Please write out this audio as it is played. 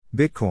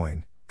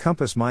Bitcoin,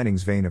 Compass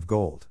Mining's vein of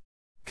gold.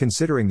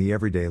 Considering the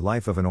everyday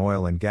life of an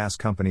oil and gas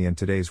company in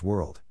today's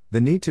world, the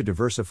need to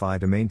diversify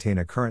to maintain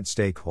a current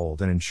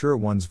stakehold and ensure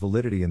one's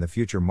validity in the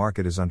future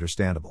market is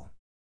understandable.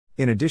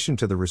 In addition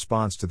to the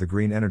response to the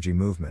green energy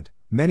movement,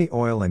 many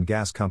oil and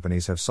gas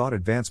companies have sought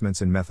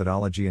advancements in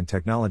methodology and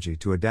technology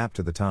to adapt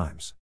to the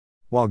times.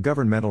 While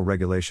governmental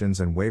regulations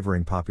and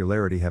wavering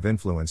popularity have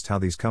influenced how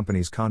these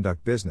companies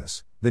conduct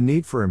business, the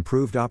need for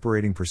improved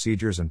operating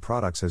procedures and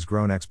products has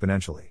grown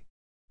exponentially.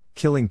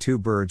 Killing two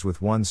birds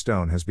with one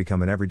stone has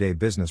become an everyday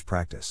business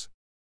practice.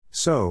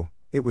 So,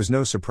 it was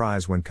no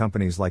surprise when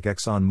companies like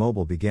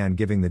ExxonMobil began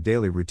giving the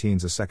daily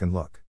routines a second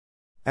look.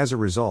 As a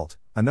result,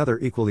 another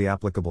equally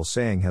applicable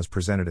saying has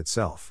presented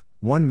itself: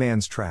 one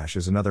man's trash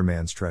is another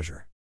man's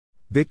treasure.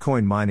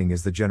 Bitcoin mining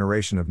is the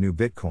generation of new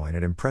Bitcoin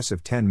at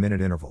impressive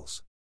 10-minute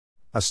intervals.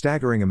 A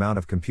staggering amount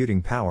of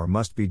computing power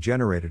must be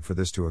generated for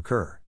this to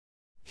occur.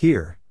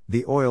 Here,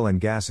 the oil and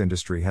gas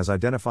industry has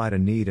identified a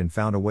need and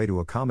found a way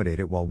to accommodate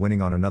it while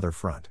winning on another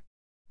front.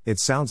 It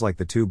sounds like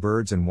the two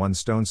birds and one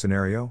stone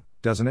scenario,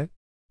 doesn't it?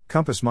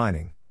 Compass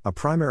Mining, a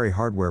primary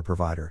hardware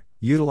provider,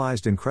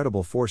 utilized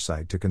incredible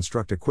foresight to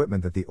construct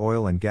equipment that the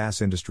oil and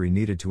gas industry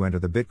needed to enter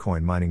the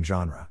Bitcoin mining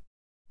genre.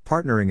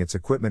 Partnering its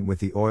equipment with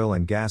the oil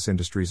and gas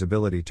industry's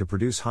ability to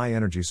produce high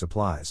energy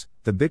supplies,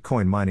 the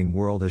Bitcoin mining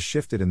world has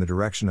shifted in the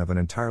direction of an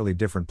entirely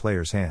different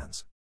player's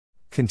hands.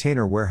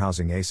 Container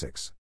warehousing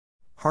ASICs.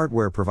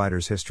 Hardware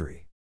providers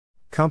history.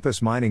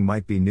 Compass Mining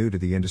might be new to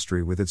the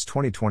industry with its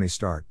 2020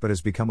 start but has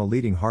become a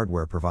leading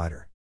hardware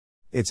provider.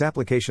 Its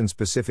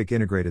application-specific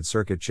integrated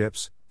circuit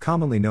chips,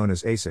 commonly known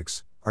as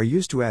ASICs, are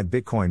used to add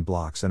Bitcoin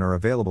blocks and are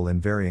available in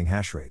varying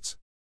hash rates.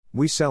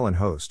 We sell and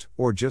host,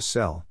 or just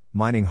sell,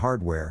 mining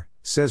hardware,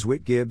 says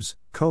Whit Gibbs,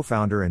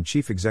 co-founder and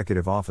chief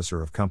executive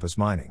officer of Compass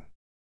Mining.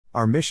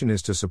 Our mission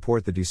is to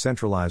support the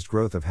decentralized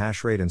growth of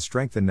hash rate and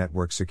strengthen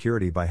network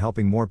security by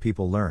helping more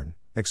people learn,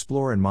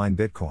 explore and mine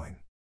Bitcoin.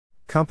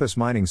 Compass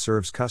Mining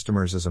serves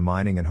customers as a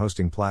mining and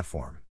hosting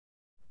platform.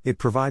 It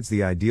provides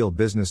the ideal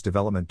business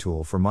development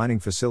tool for mining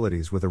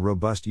facilities with a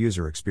robust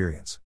user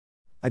experience.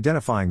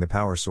 Identifying the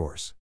power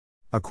source.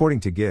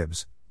 According to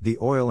Gibbs, the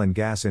oil and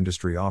gas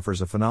industry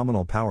offers a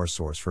phenomenal power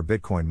source for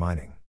Bitcoin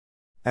mining.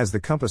 As the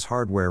Compass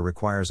hardware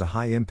requires a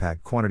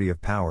high-impact quantity of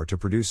power to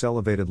produce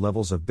elevated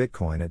levels of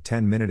Bitcoin at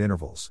 10-minute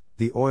intervals,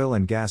 the oil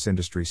and gas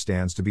industry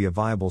stands to be a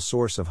viable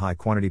source of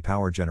high-quantity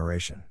power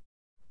generation.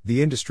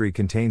 The industry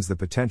contains the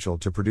potential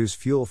to produce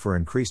fuel for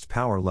increased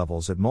power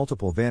levels at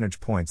multiple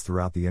vantage points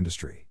throughout the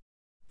industry.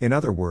 In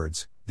other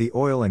words, the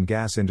oil and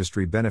gas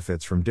industry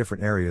benefits from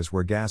different areas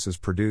where gas is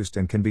produced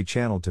and can be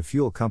channeled to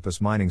fuel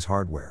Compass Mining's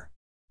hardware.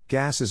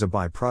 Gas is a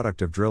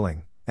byproduct of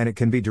drilling, and it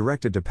can be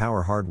directed to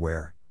power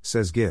hardware,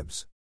 says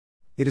Gibbs.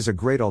 It is a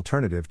great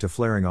alternative to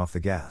flaring off the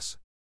gas.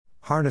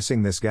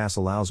 Harnessing this gas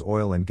allows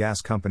oil and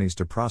gas companies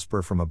to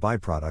prosper from a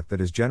byproduct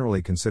that is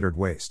generally considered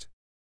waste.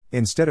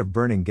 Instead of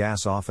burning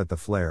gas off at the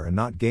flare and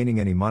not gaining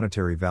any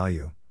monetary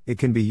value, it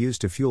can be used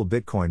to fuel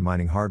Bitcoin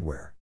mining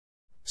hardware.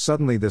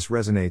 Suddenly this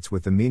resonates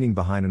with the meaning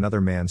behind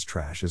another man's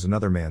trash is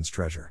another man's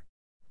treasure.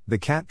 The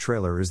CAT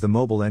trailer is the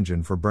mobile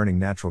engine for burning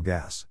natural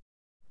gas.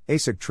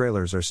 ASIC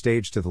trailers are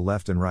staged to the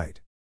left and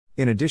right.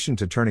 In addition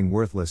to turning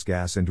worthless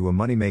gas into a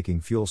money-making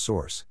fuel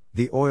source,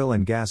 the oil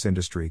and gas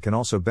industry can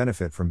also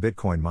benefit from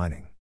Bitcoin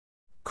mining.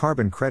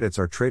 Carbon credits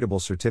are tradable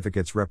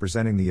certificates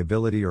representing the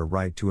ability or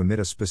right to emit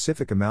a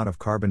specific amount of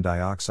carbon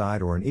dioxide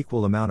or an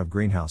equal amount of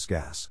greenhouse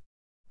gas.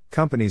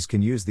 Companies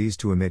can use these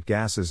to emit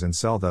gases and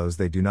sell those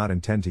they do not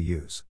intend to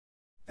use.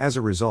 As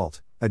a result,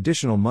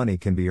 additional money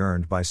can be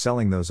earned by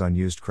selling those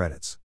unused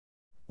credits.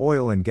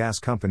 Oil and gas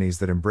companies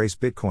that embrace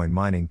Bitcoin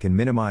mining can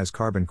minimize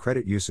carbon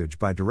credit usage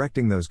by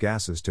directing those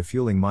gases to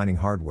fueling mining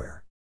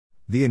hardware.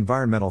 The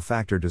environmental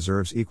factor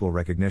deserves equal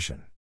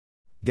recognition.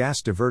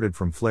 Gas diverted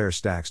from flare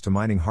stacks to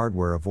mining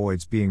hardware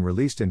avoids being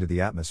released into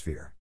the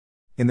atmosphere.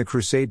 In the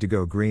crusade to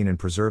go green and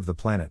preserve the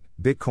planet,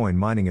 Bitcoin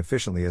mining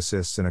efficiently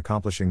assists in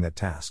accomplishing that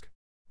task.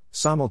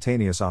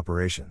 Simultaneous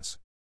operations.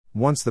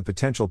 Once the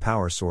potential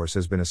power source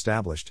has been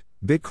established,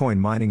 Bitcoin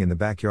mining in the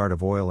backyard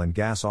of oil and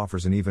gas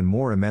offers an even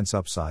more immense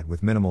upside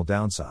with minimal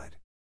downside.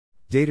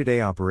 Day-to-day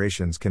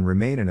operations can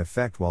remain in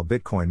effect while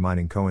Bitcoin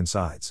mining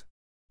coincides.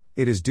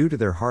 It is due to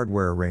their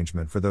hardware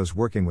arrangement for those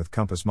working with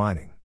Compass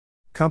Mining.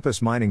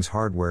 Compass Mining's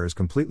hardware is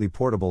completely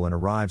portable and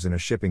arrives in a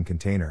shipping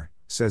container,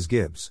 says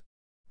Gibbs.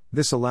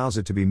 This allows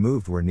it to be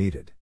moved where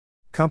needed.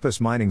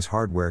 Compass Mining's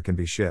hardware can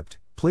be shipped,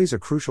 plays a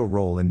crucial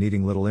role in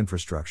needing little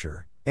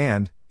infrastructure,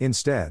 and,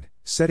 instead,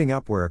 setting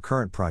up where a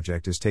current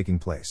project is taking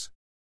place.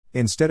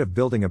 Instead of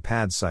building a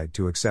pad site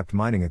to accept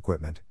mining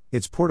equipment,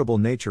 its portable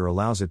nature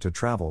allows it to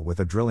travel with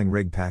a drilling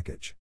rig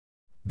package.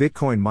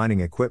 Bitcoin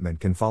mining equipment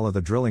can follow the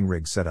drilling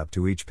rig setup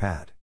to each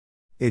pad.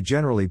 It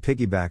generally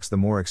piggybacks the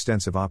more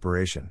extensive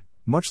operation,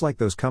 much like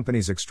those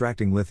companies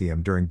extracting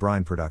lithium during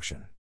brine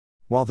production.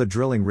 While the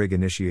drilling rig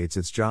initiates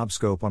its job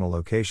scope on a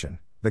location,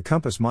 the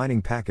Compass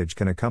mining package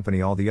can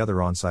accompany all the other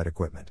on-site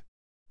equipment.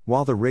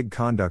 While the rig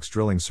conducts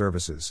drilling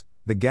services,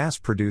 the gas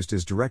produced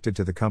is directed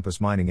to the Compass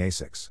mining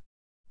ASICs.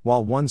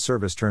 While one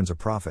service turns a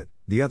profit,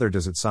 the other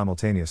does it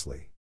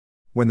simultaneously.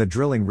 When the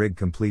drilling rig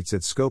completes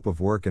its scope of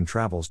work and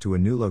travels to a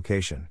new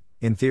location,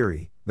 in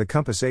theory, the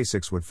Compass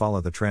ASICs would follow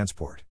the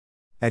transport.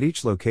 At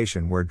each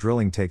location where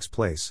drilling takes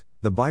place,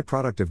 the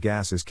byproduct of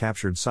gas is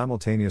captured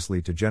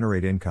simultaneously to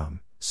generate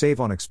income, save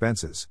on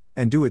expenses,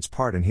 and do its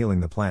part in healing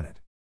the planet.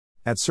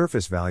 At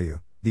surface value,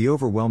 the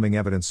overwhelming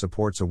evidence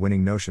supports a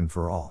winning notion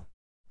for all.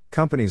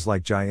 Companies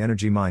like Jai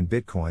Energy mine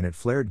Bitcoin at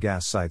flared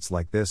gas sites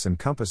like this, and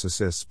Compass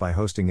assists by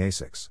hosting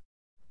ASICs.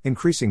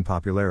 Increasing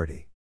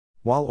popularity.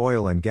 While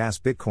oil and gas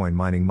Bitcoin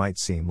mining might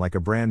seem like a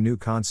brand new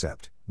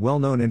concept,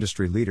 well-known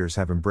industry leaders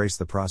have embraced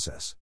the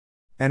process.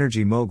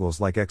 Energy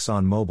moguls like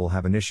ExxonMobil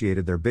have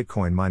initiated their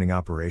Bitcoin mining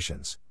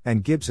operations,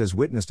 and Gibbs has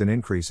witnessed an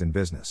increase in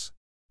business.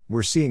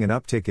 "We're seeing an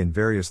uptick in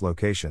various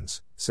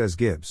locations," says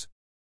Gibbs.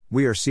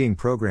 "We are seeing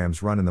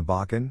programs run in the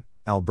Bakken,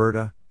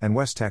 Alberta, and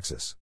West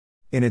Texas."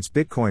 In its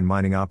Bitcoin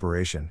mining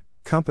operation,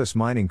 Compass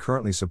Mining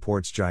currently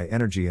supports Jai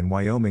Energy in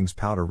Wyoming's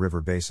Powder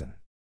River Basin.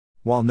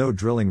 While no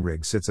drilling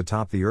rig sits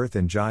atop the earth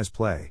in Jai's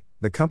play,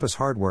 the Compass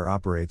hardware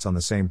operates on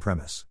the same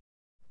premise.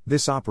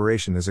 This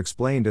operation is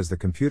explained as the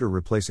computer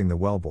replacing the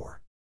wellbore.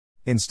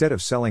 Instead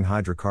of selling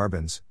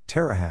hydrocarbons,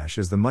 terahash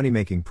is the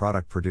money-making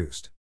product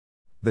produced.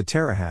 The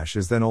terahash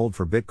is then oiled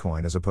for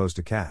Bitcoin as opposed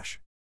to cash.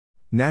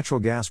 Natural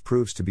gas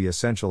proves to be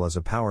essential as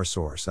a power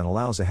source and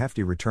allows a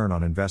hefty return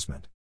on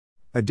investment.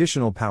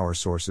 Additional power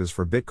sources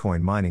for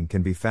Bitcoin mining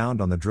can be found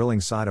on the drilling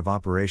side of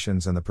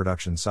operations and the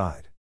production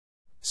side.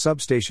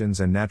 Substations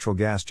and natural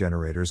gas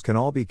generators can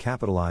all be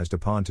capitalized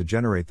upon to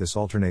generate this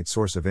alternate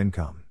source of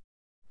income.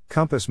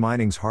 Compass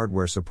Mining's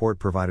hardware support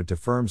provided to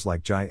firms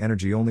like Jai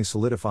Energy only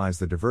solidifies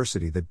the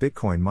diversity that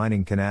Bitcoin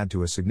mining can add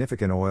to a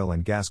significant oil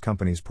and gas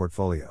company's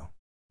portfolio.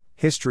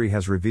 History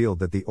has revealed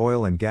that the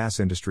oil and gas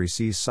industry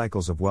sees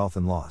cycles of wealth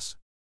and loss.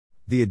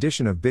 The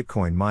addition of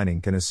Bitcoin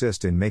mining can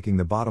assist in making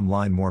the bottom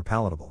line more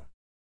palatable.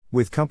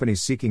 With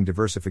companies seeking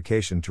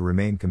diversification to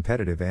remain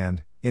competitive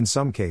and, in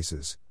some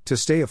cases, to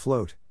stay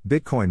afloat,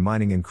 Bitcoin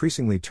mining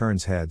increasingly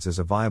turns heads as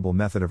a viable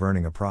method of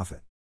earning a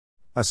profit.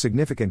 A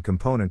significant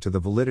component to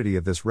the validity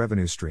of this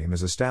revenue stream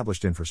is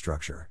established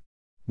infrastructure.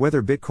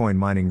 Whether Bitcoin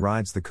mining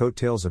rides the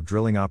coattails of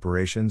drilling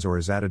operations or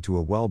is added to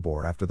a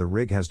wellbore after the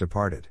rig has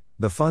departed,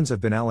 the funds have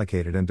been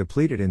allocated and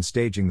depleted in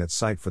staging that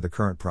site for the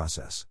current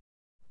process.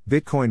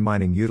 Bitcoin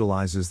mining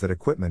utilizes that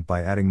equipment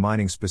by adding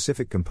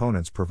mining-specific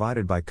components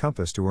provided by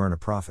Compass to earn a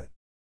profit.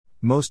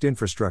 Most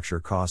infrastructure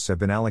costs have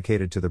been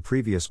allocated to the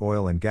previous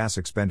oil and gas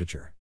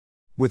expenditure.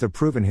 With a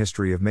proven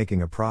history of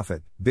making a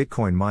profit,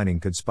 Bitcoin mining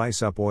could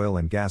spice up oil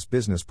and gas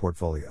business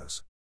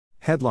portfolios.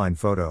 Headline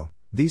photo: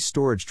 these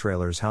storage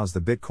trailers house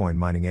the Bitcoin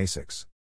mining ASICs.